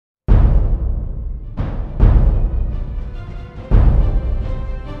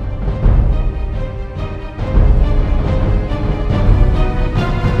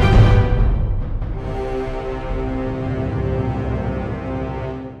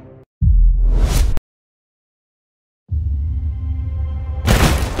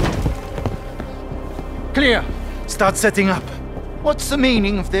Clear. Start setting up. What's the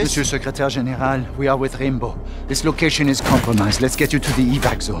meaning of this? Monsieur Secrétaire Général, we are with Rainbow. This location is compromised. Let's get you to the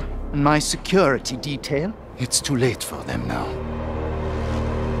evac zone. And my security detail? It's too late for them now.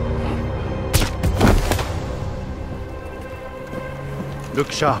 Look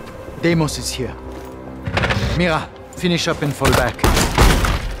sharp. Deimos is here. Mira, finish up and fall back.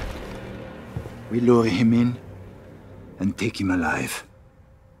 We lure him in and take him alive.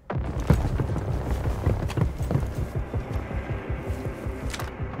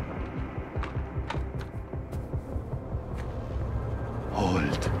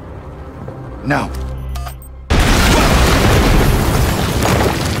 Hold. Now.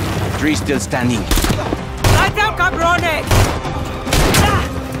 Three still standing. Light out, cabrones!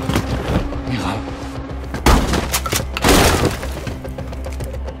 Mira.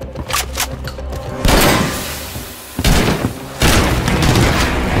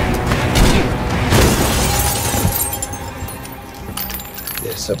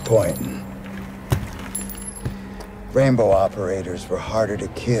 Disappointing. Rainbow operators were harder to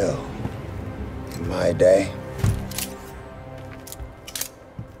kill in my day.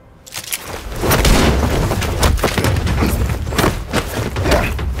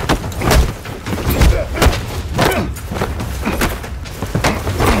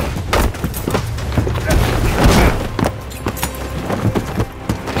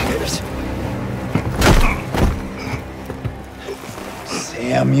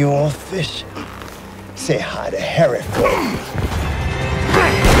 Samuel Fish. Say hi to Hereford.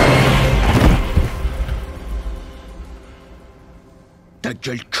 Ta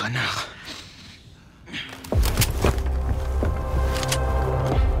gueule, connard.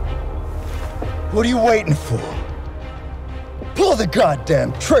 What are you waiting for? Pull the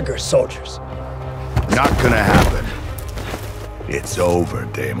goddamn trigger, soldiers. Not gonna happen. It's over,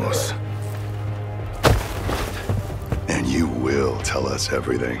 Deimos. And you will tell us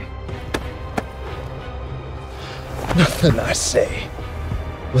everything. Nothing I say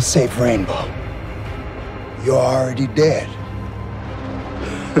will save Rainbow. You're already dead.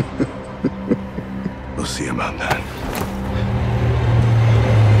 We'll see about that.